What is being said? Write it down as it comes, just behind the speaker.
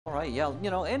All right, yeah,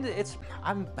 and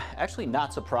I'm actually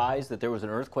not surprised that there was an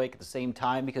earthquake at the same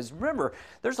time because remember,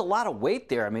 there's a lot of weight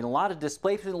there. I mean, a lot of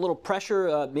displacement, a little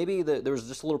pressure. Maybe there was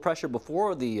just a little pressure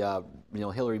before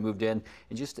Hillary moved in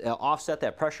and just offset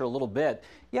that pressure a little bit.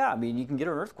 Yeah, I mean, you can get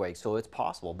an earthquake, so it's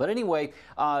possible. But anyway,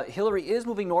 Hillary is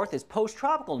moving north. It's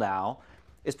post-tropical now.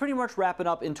 It's pretty much wrapping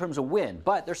up in terms of wind,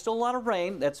 but there's still a lot of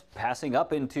rain that's passing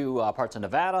up into parts of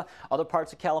Nevada, other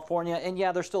parts of California, and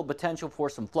yeah, there's still potential for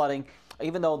some flooding.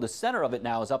 Even though the center of it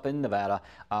now is up in Nevada,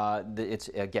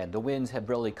 again, the winds have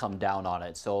really come down on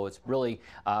it, so it's really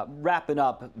wrapping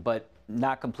up, but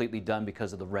not completely done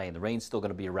because of the rain. The rain's still going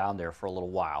to be around there for a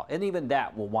little while, and even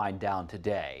that will wind down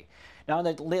today. Now in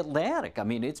the Atlantic, I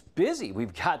mean, it's busy.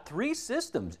 We've got three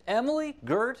systems: Emily,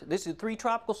 Gert, this is three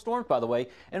tropical storms, by the way,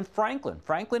 and Franklin.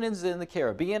 Franklin is in the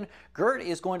Caribbean. Gert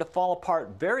is going to fall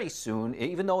apart very soon.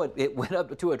 Even though it went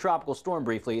up to a tropical storm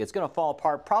briefly, it's going to fall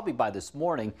apart probably by this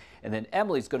morning, and then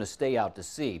Emily's going to stay out to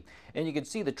sea. And you can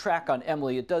see the track on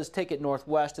Emily. It does take it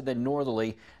northwest and then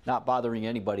northerly, not bothering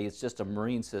anybody. It's just a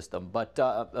marine system. But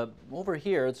over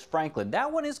here, it's Franklin.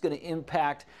 That one is going to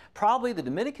impact probably the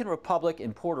Dominican Republic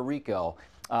and Puerto Rico.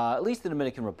 At least the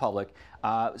Dominican Republic.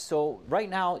 So right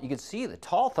now you can see the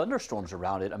tall thunderstorms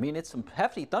around it. I mean, it's some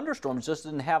hefty thunderstorms, just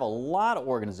didn't have a lot of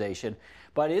organization,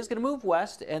 but it is going to move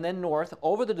west and then north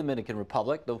over the Dominican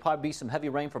Republic. There'll probably be some heavy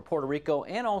rain for Puerto Rico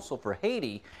and also for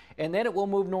Haiti, and then it will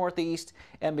move northeast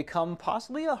and become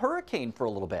possibly a hurricane for a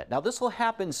little bit. Now this will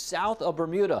happen south of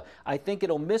Bermuda. I think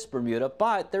it'll miss Bermuda,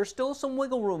 but there's still some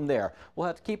wiggle room there. We'll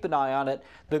have to keep an eye on it.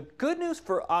 The good news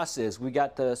for us is we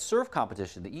got the surf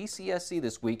competition, the ECSC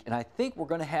this week, and I think we're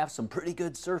going to have some pretty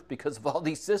good surf because of all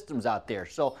these systems out there.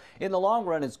 So in the long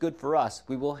run, it's good for us.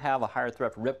 We will have a higher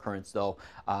threat for rip currents, though.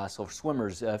 So for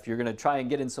swimmers, if you're going to try and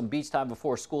get in some beach time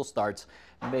before school starts,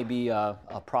 may be a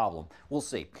problem. We'll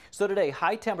see. So today,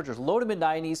 high temperatures, low to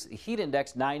mid-90s, heat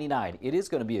index 99. It is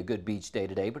going to be a good beach day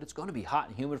today, but it's going to be hot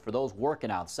and humid for those working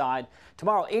outside.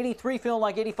 Tomorrow, 83, feeling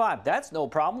like 85. That's no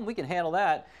problem. We can handle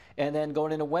that. And then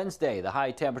going into Wednesday, the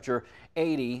high temperature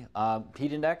 80,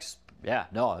 heat index. Yeah,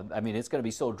 no, I mean, it's going to be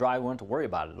so dry we won't have to worry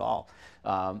about it at all.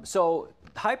 So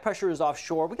high pressure is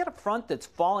offshore. We got a front that's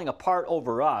falling apart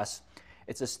over us.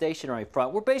 It's a stationary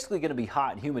front. We're basically going to be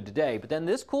hot and humid today, but then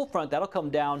this cool front, that'll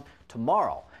come down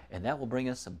tomorrow, and that will bring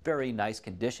us some very nice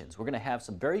conditions. We're going to have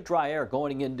some very dry air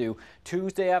going into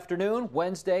Tuesday afternoon,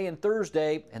 Wednesday, and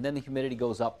Thursday, and then the humidity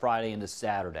goes up Friday into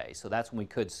Saturday. So that's when we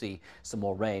could see some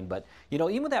more rain. But,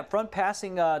 even with that front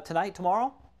passing tonight,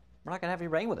 tomorrow, we're not going to have any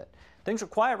rain with it. Things are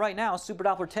quiet right now. Super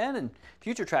Doppler 10 and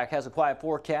Future Track has a quiet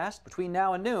forecast. Between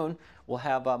now and noon, we'll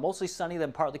have mostly sunny,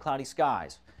 then partly cloudy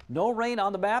skies. No rain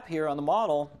on the map here on the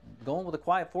model. Going with a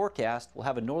quiet forecast, we'll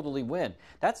have a northerly wind.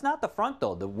 That's not the front,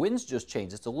 though. The winds just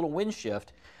changed. It's a little wind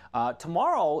shift.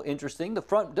 Tomorrow, interesting, the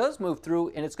front does move through,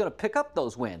 and it's going to pick up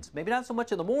those winds. Maybe not so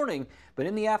much in the morning, but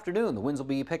in the afternoon, the winds will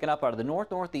be picking up out of the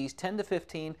north-northeast, 10 to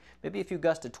 15, maybe a few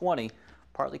gusts to 20.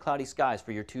 Partly cloudy skies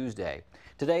for your Tuesday.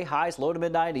 Today, highs low to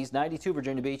mid-90s, 92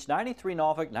 Virginia Beach, 93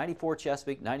 Norfolk, 94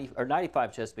 Chesapeake,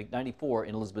 95 Chesapeake, 94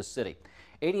 in Elizabeth City,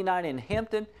 89 in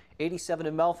Hampton, 87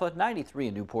 in Melfa, 93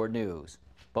 in Newport News.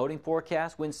 Boating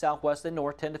forecast, winds southwest and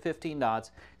north, 10 to 15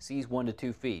 knots, seas 1 to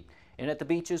 2 feet. And at the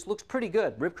beaches, looks pretty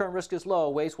good. Rip current risk is low,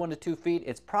 waves 1 to 2 feet.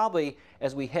 It's probably,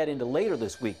 as we head into later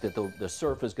this week, that the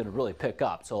surf is going to really pick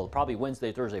up. So probably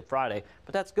Wednesday, Thursday, Friday.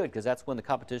 But that's good because that's when the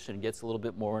competition gets a little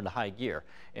bit more into high gear.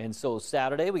 And so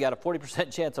Saturday, we got a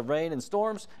 40% chance of rain and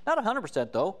storms. Not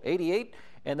 100% though, 88.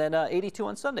 And then 82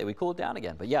 on Sunday. We cool it down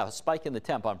again. But yeah, a spike in the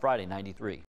temp on Friday, 93.